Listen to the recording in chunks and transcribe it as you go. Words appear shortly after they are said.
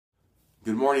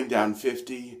Good morning,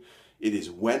 DownFifty. It is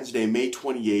Wednesday, May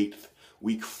 28th,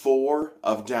 week 4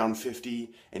 of DownFifty,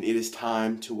 and it is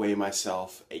time to weigh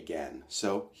myself again.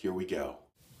 So here we go.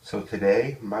 So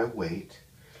today my weight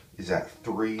is at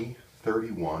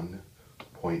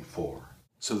 331.4.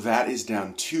 So that is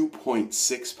down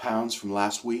 2.6 pounds from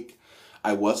last week.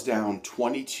 I was down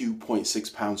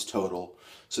 22.6 pounds total.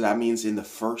 So that means in the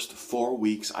first 4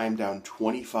 weeks, I am down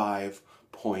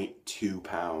 25.2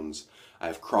 pounds.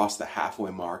 I've crossed the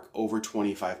halfway mark, over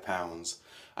 25 pounds.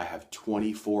 I have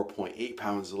 24.8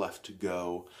 pounds left to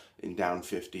go in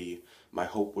DownFifty. My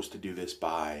hope was to do this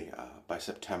by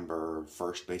September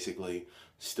 1st, basically.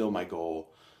 Still my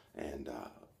goal. And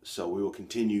so we will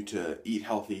continue to eat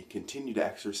healthy, continue to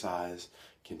exercise,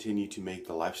 continue to make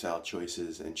the lifestyle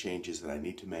choices and changes that I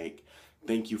need to make.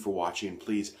 Thank you for watching.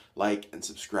 Please like and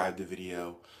subscribe the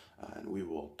video, and we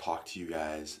will talk to you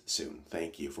guys soon.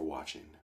 Thank you for watching.